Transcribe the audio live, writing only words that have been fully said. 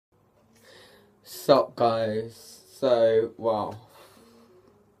Sup guys, well,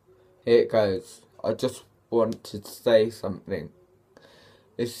 here it goes. I just wanted to say something.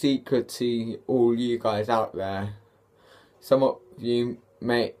 A secret to all you guys out there. Some of you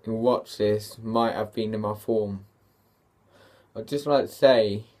may watch this might have been in my form. I'd just like to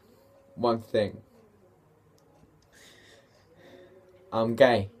say one thing. I'm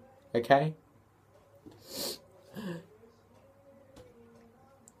gay, okay?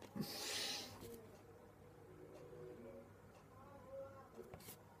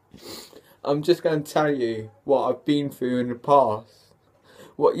 I'm just going to tell you what I've been through in the past.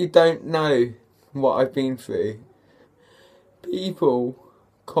 What you don't know, what I've been through. People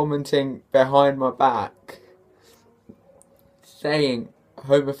commenting behind my back, saying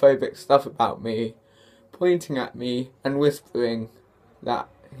homophobic stuff about me, pointing at me and whispering that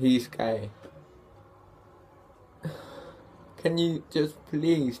he's gay. Can you just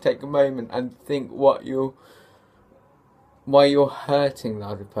please take a moment and think why you're hurting the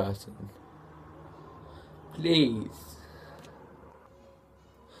other person? Please.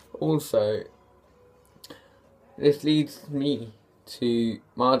 Also, this leads me to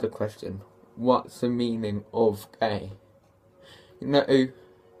my other question. What's the meaning of gay? You know,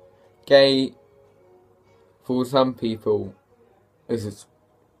 gay for some people is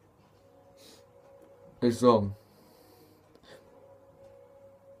wrong.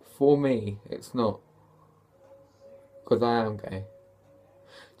 For me, it's not. Because I am gay.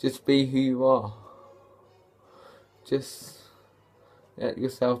 Just be who you are. Just let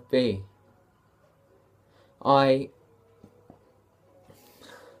yourself be. I've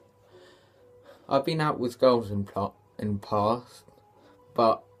been out with girls in past,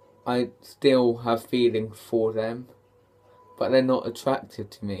 but I still have feelings for them, but they're not attractive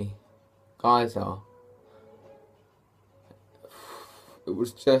to me. Guys are. It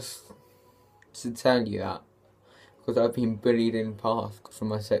was just to tell you that, because I've been bullied in the past because of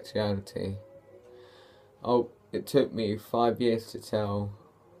my sexuality. It took me 5 years to tell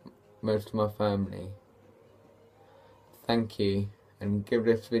most of my family. Thank you, and give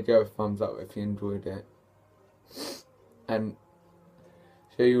this video a thumbs up if you enjoyed it. And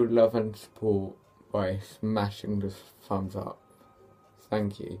show your love and support by smashing the thumbs up.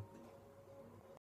 Thank you.